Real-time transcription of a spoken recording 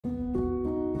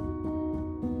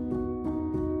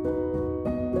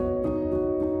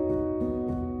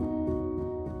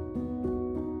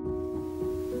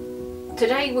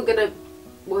today we're going to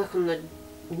work on the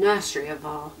nursery of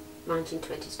our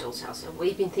 1920s doll's house, and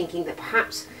we've been thinking that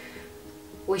perhaps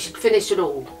we should finish it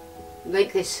all.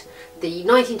 Make this the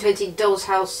 1920 doll's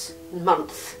house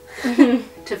month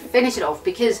to finish it off,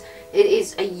 because it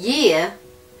is a year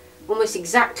almost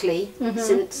exactly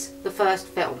since the first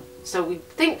film. So we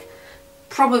think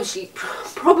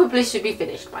probably should be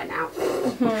finished by now.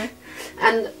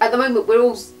 And at the moment we're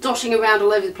all doshing around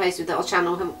all over the place with our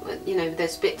channel. You know,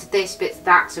 there's bits of this, bits of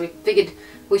that, so we figured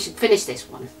we should finish this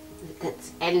one.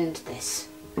 Let's end this,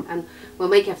 and we'll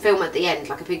make a film at the end,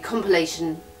 like a big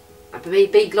compilation, a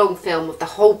big long film of the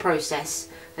whole process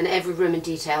and every room in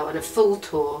detail, and a full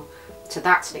tour. So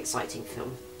that's an exciting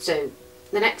film. So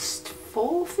the next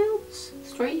 4 films?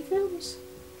 3 films?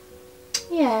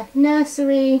 Yeah,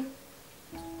 nursery,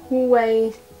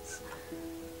 hallways,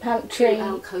 pantry. 2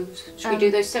 alcoves. Should we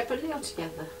do those separately or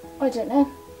together? I don't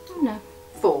know. No.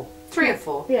 4. 3 or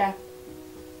 4? Yeah.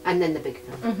 And then the big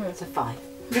film. So 5.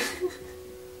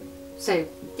 So,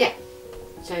 yeah.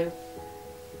 So,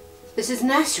 this is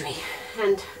nursery.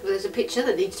 And there's a picture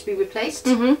that needs to be replaced.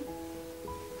 So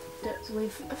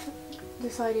we've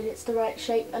decided it's the right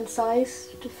shape and size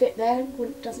to fit there.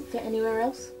 It doesn't fit anywhere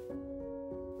else.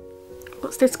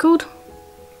 What's this called?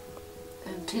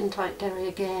 Tintype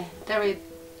derrière. I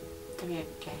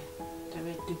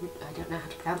don't know how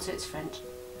to pronounce it, it's French.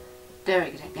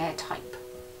 Derrière type.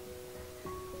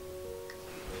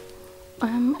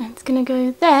 It's gonna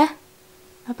go there,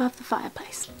 above the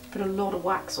fireplace. Put a lot of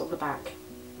wax on the back,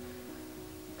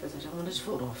 because I don't want it to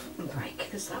fall off and break,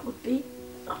 because that would be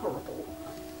horrible.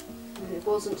 And it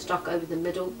wasn't stuck over the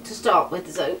middle to start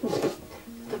with, so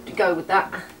have to go with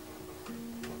that.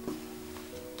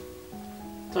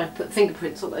 So I put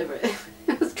fingerprints all over it.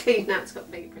 It was clean, now it's got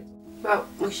fingerprints. Well,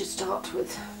 we should start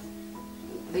with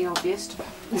the obvious.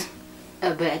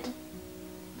 A bed.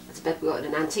 That's a bed we got in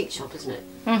an antique shop, isn't it?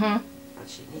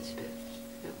 Actually, it needs a bit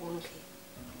wonky.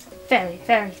 Very,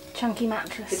 very chunky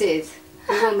mattress. It is.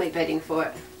 We will make bedding for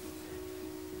it.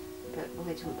 But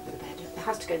where do you want to put the bed? It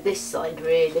has to go this side,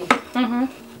 really. Because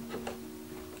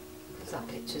that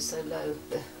picture's so low.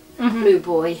 The blue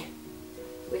boy.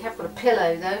 We have got a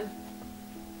pillow, though.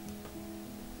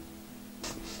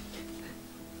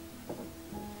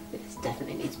 This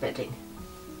definitely needs bedding.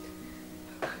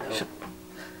 Oh.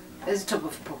 There's a top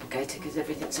of a propagator, because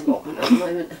everything's a lot at the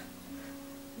moment.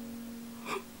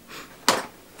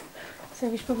 So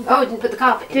we should probably... Oh, I didn't put the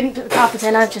carpet in. Didn't put the carpet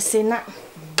in, I've just seen that.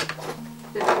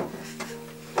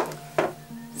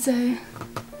 So,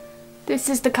 this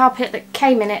is the carpet that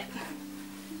came in it,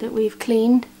 that we've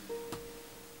cleaned.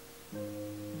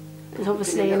 There's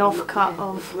obviously an offcut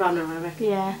of... runner, I reckon.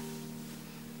 Yeah.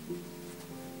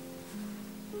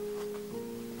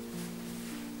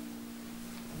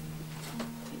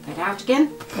 Take that out again.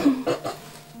 Put that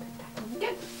on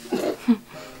again.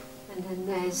 And then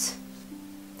there's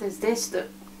this that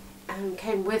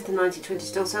came with the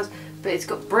 1920s doll's house, but it's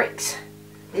got bricks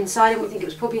inside, and we think it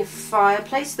was probably a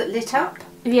fireplace that lit up.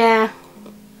 Yeah.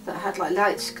 That had like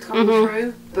lights coming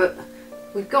through, but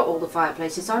we've got all the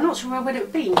fireplaces, so I'm not sure where would it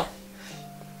have been.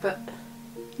 But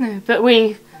no, but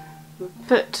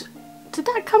did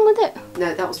that come with it?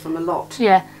 No, that was from a lot.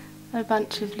 Yeah, a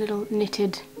bunch of little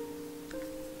knitted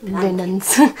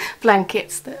linens,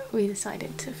 blankets that we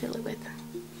decided to fill it with.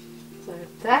 So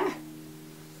there.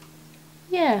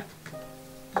 Yeah.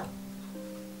 The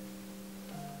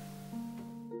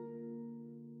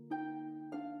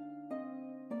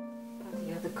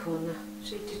other corner.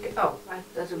 Should we just go? Oh,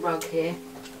 there's a rug here.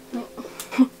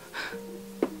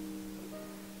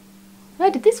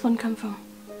 Where did this one come from?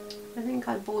 I think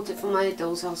I bought it for my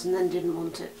doll's house and then didn't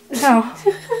want it. Oh.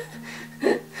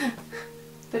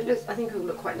 But it looks, I think it will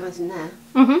look quite nice in there.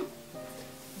 In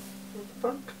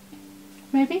Front.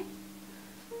 Maybe.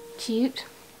 Cute.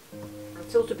 I've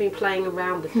sort of been playing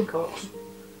around with the cot.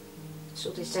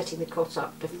 Sort of setting the cot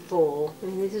up before. I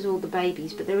mean, this is all the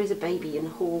babies, but there is a baby in the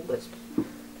hall that's...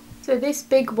 So this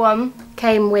big one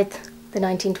came with the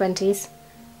 1920s.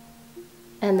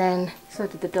 And then... So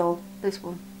did the doll, this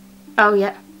one. Oh,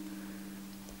 yeah.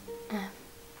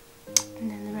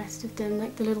 And then the rest of them,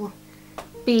 like the little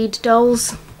bead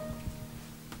dolls.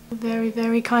 Very,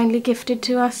 very kindly gifted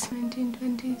to us.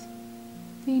 1920s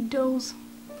bead dolls.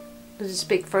 There's this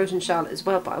big frozen Charlotte as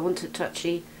well, but I want it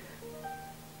touchy.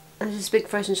 There's this big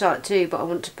frozen Charlotte too, but I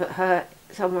want to put her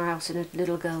somewhere else in a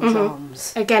little girl's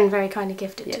arms. Again, very kindly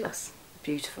gifted to us.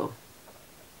 Beautiful.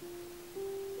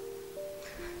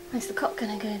 Where's the cot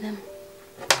gonna go then?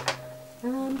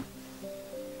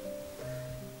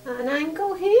 An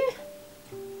angle here.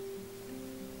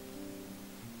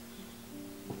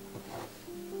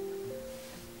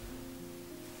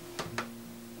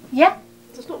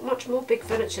 much more big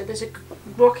furniture. There's a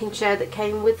rocking chair that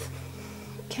came with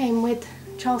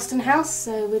Charleston House,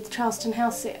 so with Charleston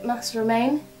House it must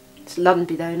remain. It's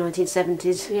Lundby though,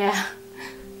 1970s. Yeah.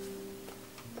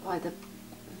 By the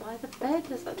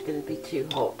bed, is that going to be too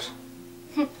hot?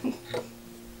 One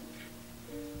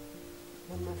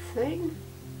more thing.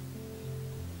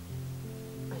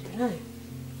 I don't know.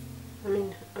 I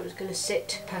mean, I was going to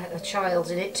sit a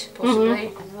child in it,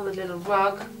 possibly. Another little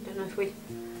rug. Don't know if we.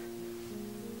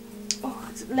 Oh,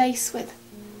 it's lace with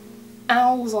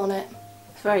owls on it.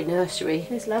 It's very nursery.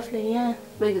 It's lovely, yeah.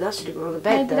 Maybe that should go on the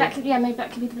bed Maybe then. that could, yeah, maybe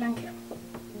that could be the blanket.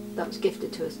 That was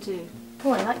gifted to us too.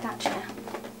 Oh, I like that chair.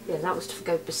 Yeah, that was to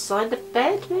go beside the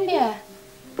bed, maybe? Yeah.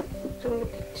 To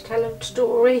tell a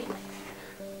story.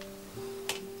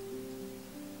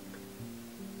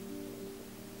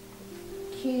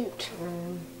 Cute.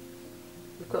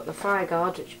 We've got the fire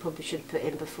guard, which you probably should have put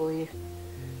in before you.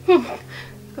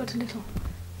 Got a little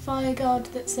fire guard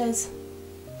that says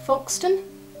Folkestone,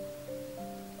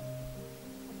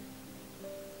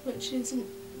 which isn't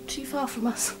too far from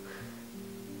us.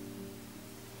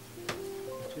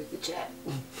 Through the chair.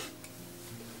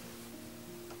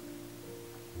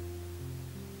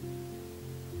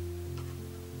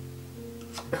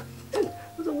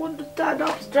 I don't want to stand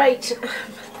up straight.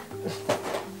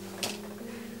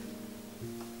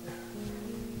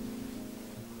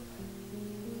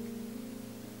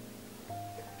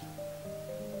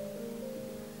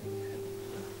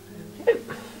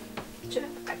 Chair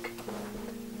back.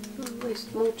 These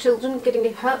small children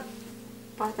getting hurt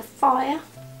by the fire.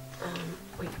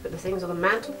 We can put the things on the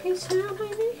mantelpiece now,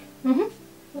 maybe?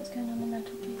 What's going on the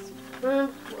mantelpiece?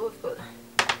 Well, we've got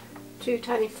 2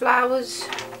 tiny flowers.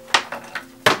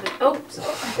 Oh,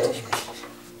 sorry.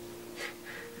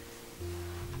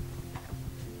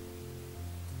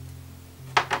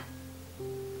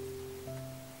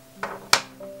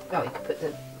 Oh, you could put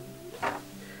the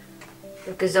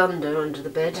gazunder under the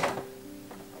bed.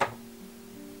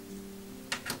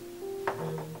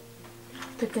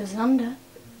 The gazunder?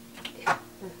 Yeah.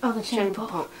 Oh, the cherry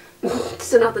pot.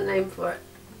 It's another name for it.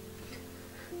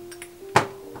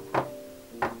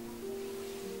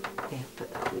 Yeah,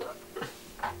 put that under.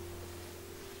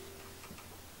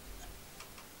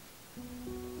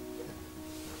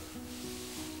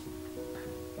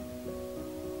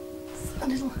 A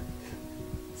little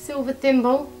silver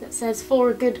thimble that says "For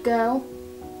a Good Girl,"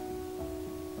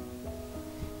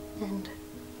 and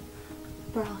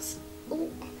brass.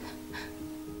 Ooh.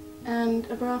 And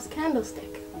a brass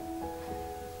candlestick.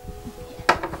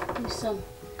 Yeah, do some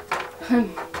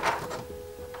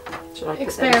Should I put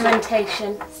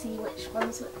experimentation. See which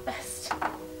ones look best. I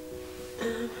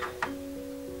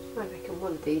reckon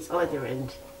one of these either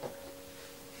end.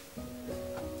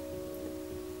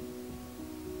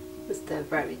 Because they're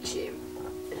very cheap.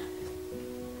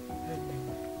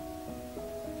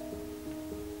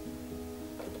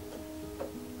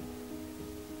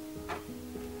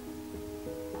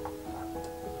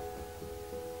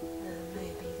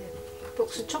 Maybe the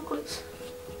box of chocolates.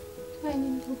 Tiny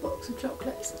little box of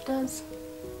chocolates. It does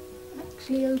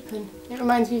actually open. It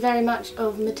reminds me very much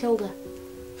of Matilda.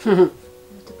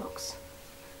 With the box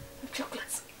of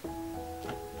chocolates.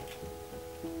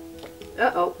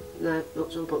 Uh-oh. No,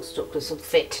 not all box of chocolates will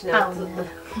fit. No, Oh, no.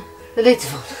 The lid's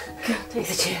full. Take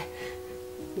the chair.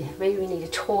 Yeah, maybe we need a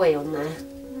toy on there.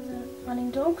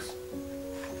 Running dogs.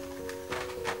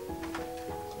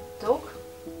 Dog?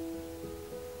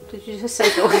 Did you just say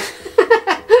dog?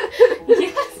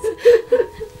 Yes.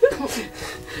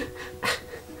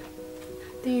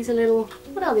 These are little,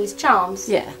 what are these, charms?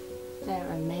 Yeah.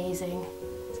 They're amazing.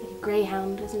 It's like a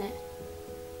greyhound, isn't it?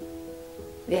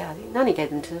 Yeah, I think Nanny gave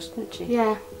them to us, didn't she?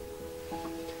 Yeah. I'll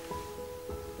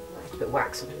have to put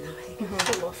wax on them now, I think.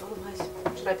 Fall off otherwise.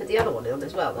 Should I put the other one on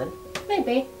as well then?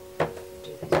 Maybe.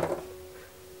 Do this. No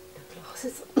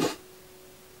glasses.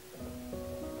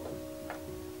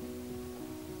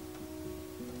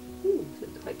 Ooh, this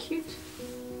looks quite cute.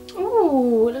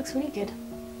 Ooh, it looks really good.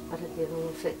 I don't think the other one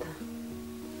will fit there.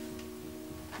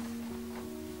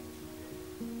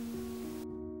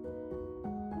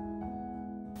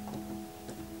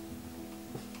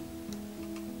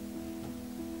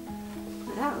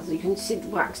 You can see the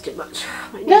wax too much.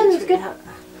 No, that's good.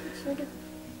 That's really good.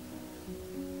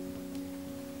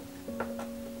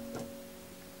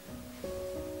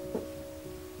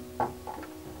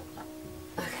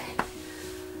 Okay.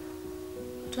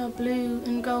 Got our blue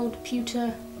and gold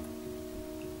pewter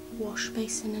wash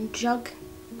basin and jug.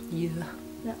 Yeah.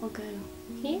 That will go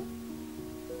here.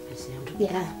 Let's see,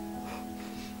 Yeah.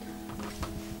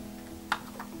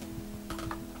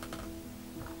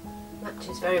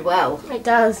 Matches very well. It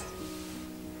does.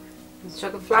 A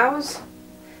jug of flowers.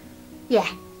 Yeah.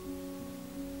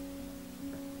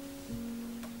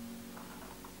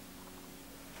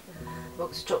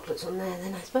 Box of chocolates on there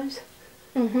then, I suppose.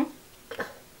 Mhm.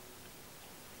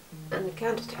 And the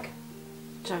candlestick,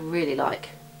 which I really like.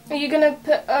 Are you gonna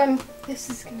put this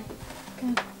is gonna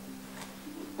go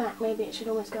back, maybe it should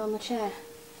almost go on the chair.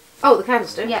 Oh, the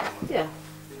candlestick? Yeah. Yeah.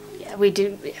 Yeah, we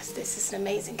do. Yes, this is an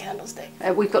amazing candlestick.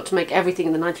 We've got to make everything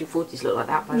in the 1940s look like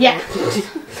that, by the Yeah.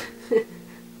 way.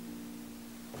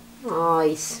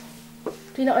 Nice.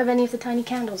 Do you not have any of the tiny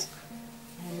candles?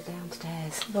 They're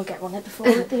downstairs. We'll get one at the fall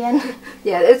at the end.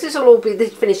 Yeah, this will all be, the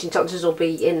finishing touches will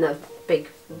be in the big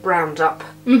browned up.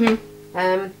 Mhm.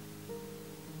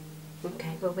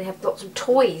 Okay, well we have lots of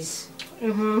toys.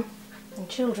 Mhm. And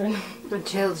children. And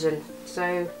children.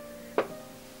 So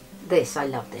this, I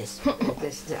love this.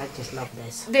 I just love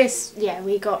this. This, yeah,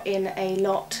 we got in a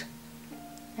lot,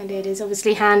 and it is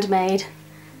obviously handmade.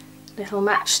 Little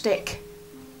matchstick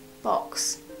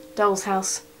box, doll's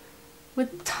house,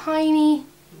 with tiny,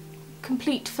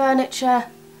 complete furniture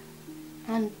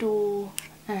and door,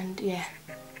 and yeah,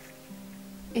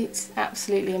 it's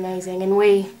absolutely amazing. And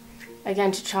we are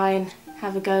going to try and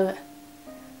have a go at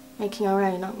making our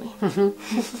own, aren't we?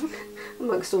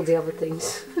 Amongst all the other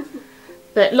things.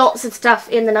 But lots of stuff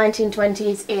in the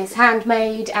 1920s is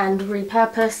handmade and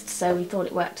repurposed, so we thought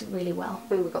it worked really well. I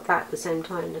think we got that at the same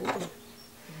time, didn't we?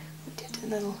 We did a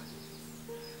little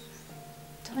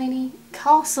tiny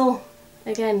castle,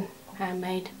 again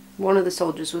handmade. One of the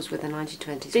soldiers was with the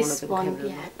 1920s. This one of them one, came with a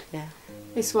yeah. lot. Yeah.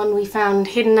 This one we found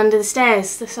hidden under the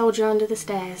stairs, the soldier under the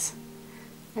stairs.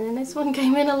 And then this one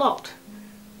came in a lot.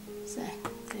 So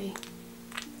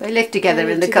They lived together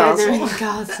in the together castle. in the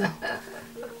castle.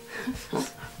 So,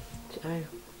 where do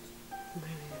we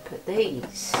put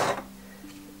these?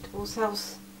 Doll's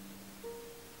house.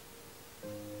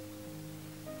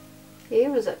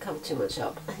 Here, or does that cover too much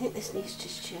up? I think this needs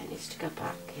to go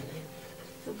back, you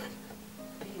know.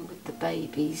 Being with the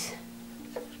babies.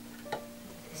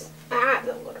 That's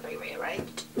got to be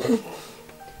rearranged. And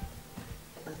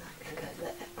that can go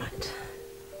there, right.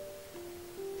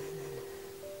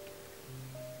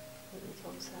 And then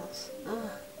doll's house.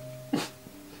 Ah.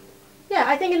 Yeah,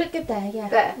 I think it looked good there, yeah.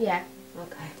 There? Yeah.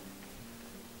 Okay.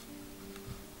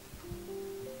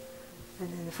 And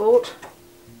then the fort.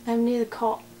 Near the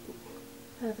cot,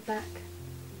 further back.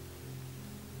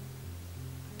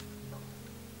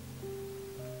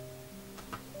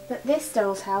 But this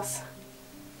doll's house,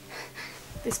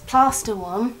 this plaster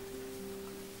one,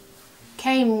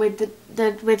 came with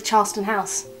with Charleston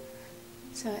House,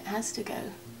 so it has to go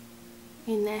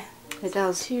in there. It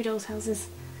does. 2 doll's houses,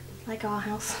 like our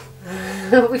house.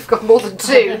 We've got more than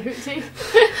 2.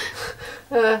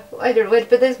 I don't know where to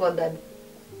put this one then.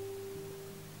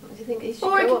 What do you think? It should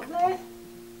Or go it up could go.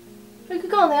 We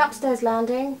could go on the upstairs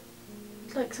landing.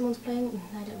 It's like someone's playing.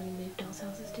 I don't really move doll's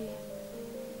houses, do you?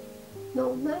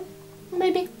 No, no.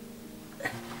 Maybe.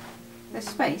 There's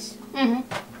space. Mhm.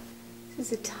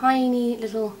 This is a tiny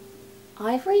little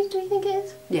ivory. Do you think it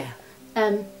is? Yeah.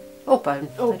 Or bone.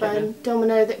 Or I don't know. bone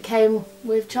domino that came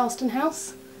with Charleston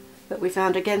House. That we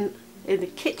found again in the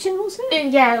kitchen, was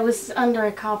it? Yeah, it was under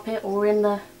a carpet or in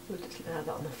the. We'll just leave that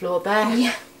on the floor there.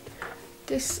 Yeah.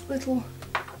 This little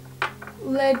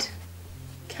lead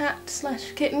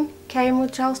cat/kitten came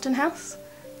with Charleston House.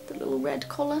 The little red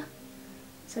collar.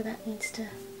 So that needs to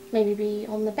maybe be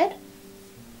on the bed.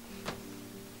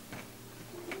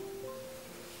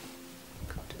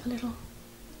 Got a little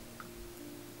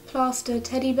plaster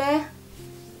teddy bear.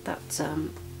 That's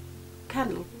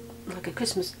candle, like a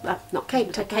Christmas, not Cake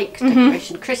a topper. cake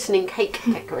decoration, christening cake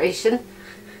decoration.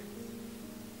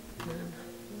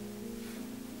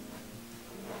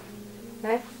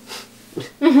 There.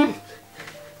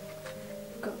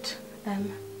 Got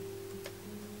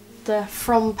the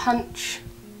From Punch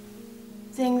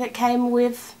thing that came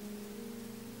with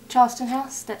Charleston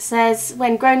House that says,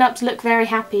 when grown-ups look very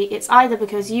happy, it's either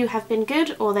because you have been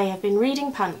good or they have been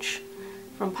reading Punch.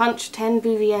 From Punch, 10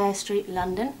 Bouvier Street,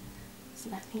 London. So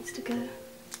that needs to go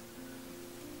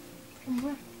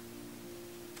somewhere.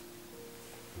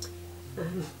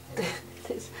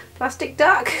 This plastic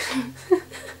duck.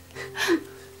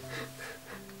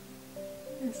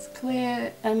 This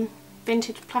clear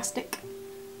vintage plastic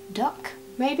duck,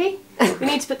 maybe? We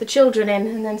need to put the children in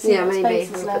and then see Yeah, what maybe.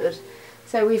 space is left.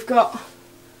 So we've got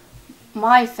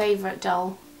my favourite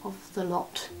doll of the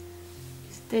lot.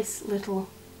 Is this little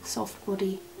soft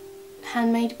body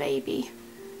handmade baby.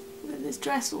 This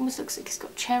dress almost looks like it's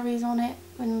got cherries on it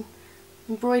and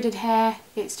embroidered hair.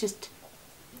 It's just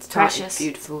precious. It's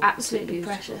beautiful. Absolutely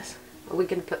Beautiful. precious. Are we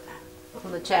going to put that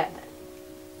on the chair then?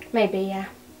 Maybe, yeah.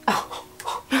 Oh.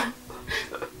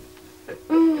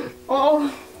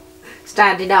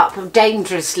 Standing up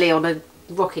dangerously on a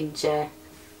rocking chair.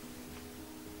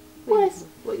 Where's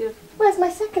my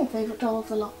second favourite doll of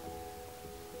the lot?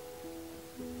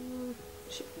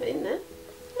 Should be in there.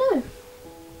 No.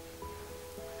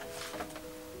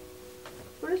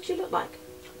 What did she look like?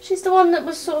 She's the one that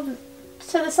was sort of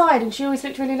to the side and she always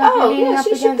looked really lovely leaning up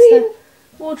she should against be the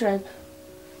wardrobe.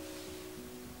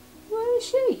 Where is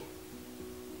she?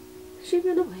 Has she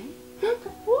run away?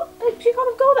 What? She can't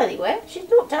have gone anywhere. She's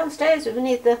not downstairs with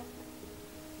any of the...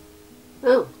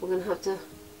 Oh, we're going to have to...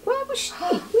 Where was she?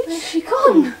 Where's she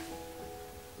gone?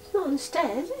 She's not on the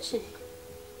stairs, is she?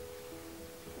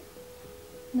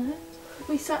 No.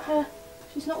 We sat her.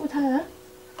 She's not with her.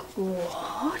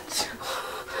 What?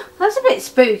 That's a bit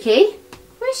spooky.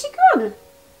 Where's she gone?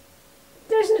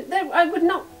 I would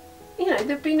not... You know,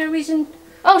 there'd be no reason...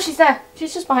 Oh, she's there.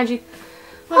 She's just behind you.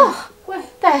 Oh, where?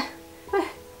 There. Where?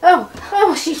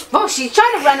 Oh, she's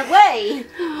trying to run away.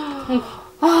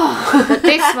 But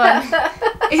this one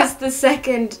is the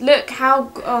second. Look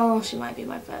how... Oh, she might be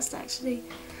my first, actually.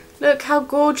 Look how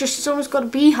gorgeous. She's almost got a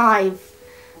beehive.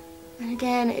 And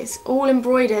again, it's all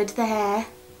embroidered, the hair.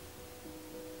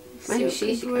 Maybe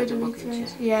she's got a rocking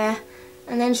chair. Yeah.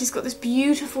 And then she's got this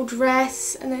beautiful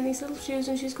dress, and then these little shoes,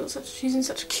 and she's in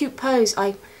such a cute pose.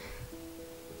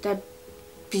 They're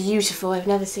beautiful. I've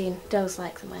never seen dolls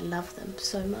like them. I love them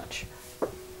so much.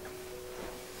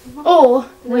 Or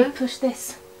we push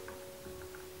this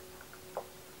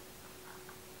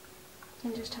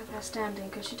and just have her standing,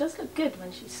 because she does look good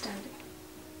when she's standing.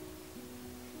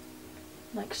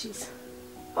 Like she's...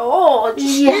 Oh,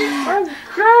 yeah.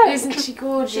 Isn't she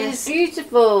gorgeous? She's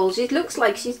beautiful. She looks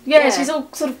like she's... Yeah, she's all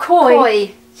sort of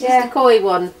coy. She's the coy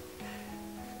one.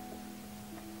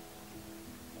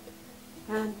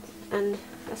 And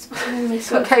that's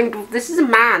what came... This is a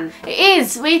man. It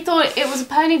is. We thought it was a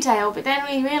ponytail, but then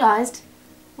we realised...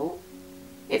 Oh,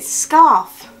 it's a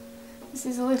scarf. This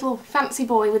is a little fancy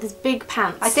boy with his big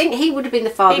pants. I think he would have been the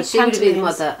father, Big she would have been the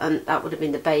pantaloons. mother, and that would have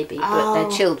been the baby. But Oh, they're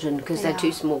children, because they they're too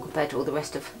are. small compared to all the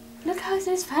rest of... Look how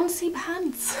his fancy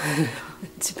pants.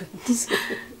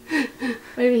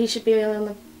 Maybe he should be on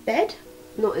the bed.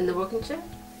 Not in the rocking chair?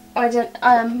 I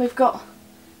don't. We've got...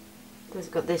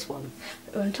 We've got this one.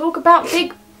 We're going to talk about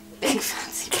big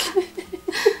fancy clothes.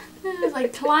 It's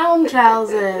like clown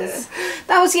trousers.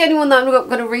 That was the only one that I'm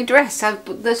going to redress.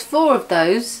 There's 4 of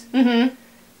those. Mm-hmm.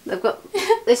 They've got...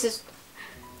 This is...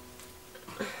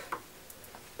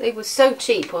 They were so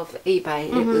cheap off eBay.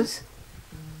 It was...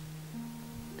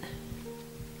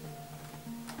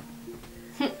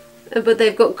 But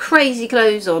they've got crazy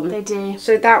clothes on. They do.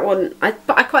 So that one... I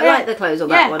quite like the clothes on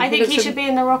that one. I think he should be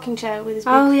in the rocking chair with his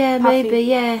big yeah, puffy maybe,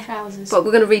 yeah. trousers. But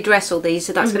we're going to redress all these,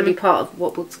 so that's going to be part of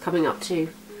what was coming up too.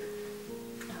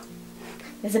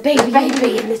 There's a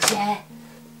baby in the chair.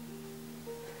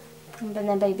 And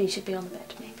then baby should be on the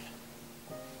bed, maybe.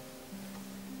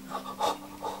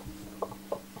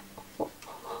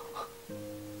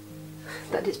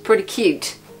 That is pretty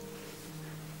cute.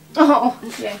 Oh,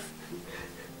 yes.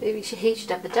 Maybe he should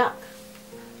have the duck.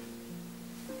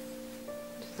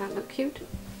 Does that look cute?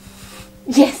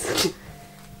 Yes.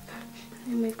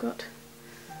 And we've got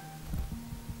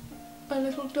a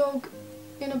little dog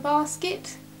in a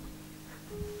basket.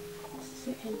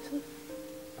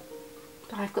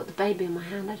 But I've got the baby in my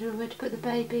hand. I don't know where to put the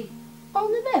baby.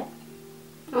 On the bed.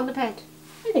 On the bed.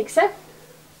 I think so.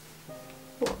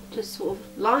 What, just sort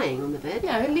of lying on the bed?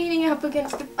 No, leaning up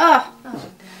against the... Ah! Oh.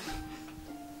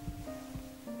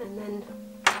 And then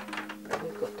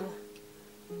we've got the...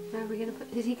 Where are we going to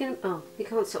put... Is he going to... Oh, he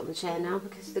can't sit on the chair now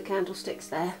because the candlestick's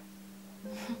there.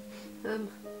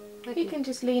 You can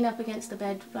just lean up against the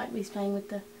bed like we're playing with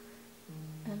the...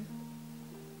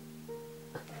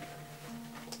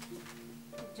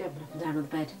 Jumping up and down on the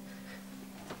bed.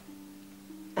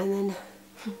 And then...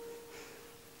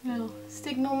 little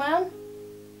signal man.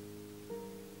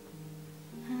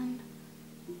 And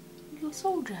a little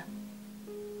soldier.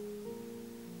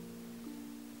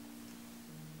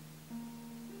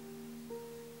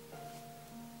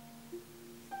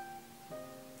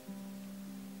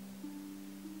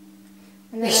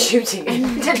 And then He's shooting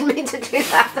him. I didn't mean to do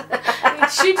that.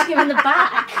 he's shooting him in the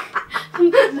back.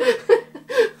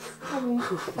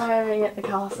 Firing at the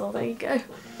castle, there you go.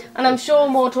 And I'm sure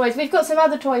more toys. We've got some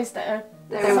other toys that are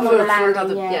They're some for, on the for landing,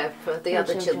 another, yeah, for the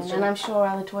other children. And I'm sure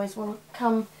other toys will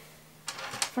come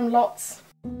from lots.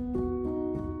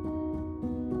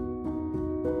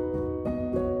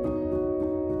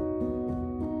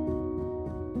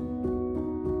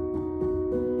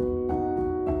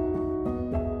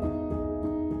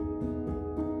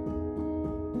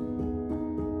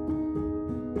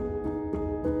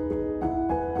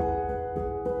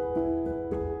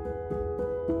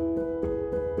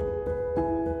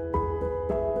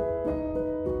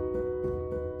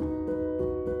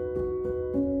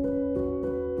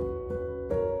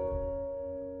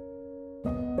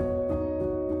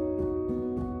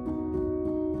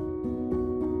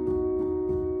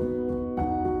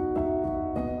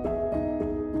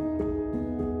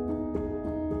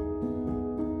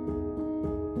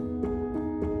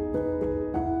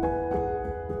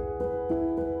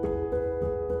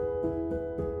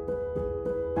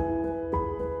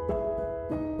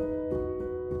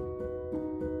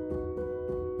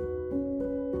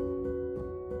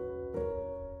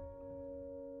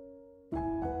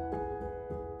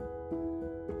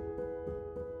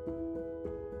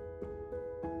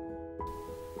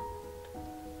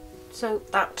 So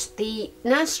that's the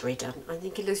nursery done. I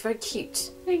think it looks very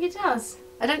cute. I think it does.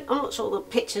 I'm not sure the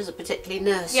pictures are particularly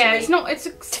nursery. Yeah, it's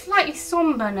a slightly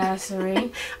sombre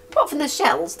nursery. Apart from the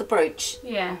shells, the brooch.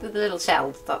 Yeah. The little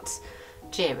shells, that's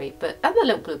cheery. And the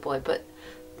little blue boy, but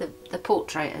the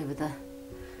portrait over the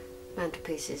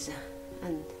mantelpiece is,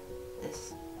 and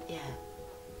this, yeah.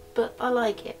 But I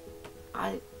like it.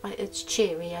 It's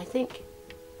cheery, I think.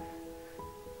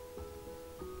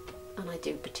 And I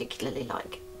do particularly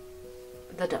like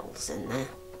the dolls in there.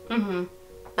 Mhm.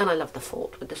 And I love the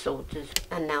fort with the soldiers.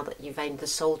 And now that you've aimed the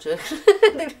soldier,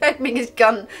 they're aiming his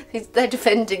gun. They're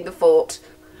defending the fort.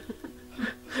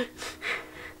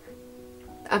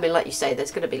 I mean, like you say,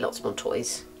 there's going to be lots more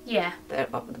toys. Yeah.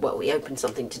 Well, we opened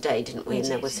something today, didn't we? We And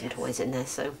there did, were some yes. toys in there,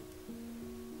 so.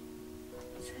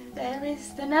 So there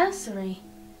is the nursery.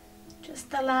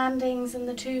 Just the landings and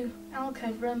the 2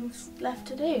 alcove rooms left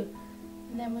to do.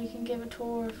 And then we can give a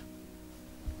tour of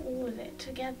all of it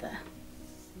together.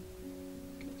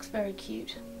 Looks very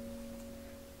cute.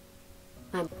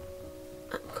 I'm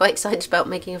quite excited about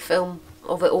making a film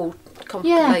of it all,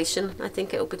 compilation. I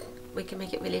think we can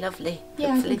make it really lovely.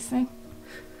 Yeah, hopefully. I think so.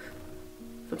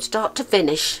 From start to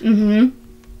finish. Mhm.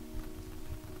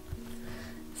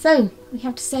 So we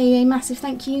have to say a massive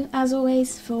thank you, as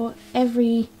always, for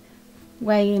every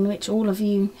way in which all of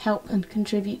you help and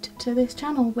contribute to this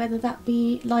channel, whether that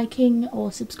be liking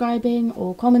or subscribing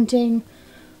or commenting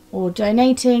or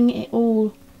donating. It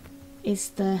all is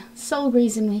the sole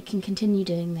reason we can continue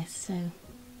doing this, so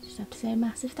just have to say a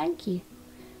massive thank you.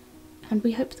 And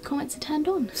we hope the comments are turned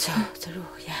on. So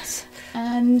yes.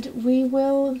 And we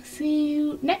will see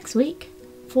you next week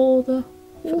for the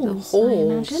halls, I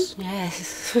imagine.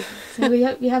 Yes. So we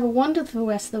hope you have a wonderful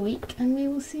rest of the week, and we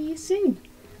will see you soon.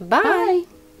 Bye. Bye.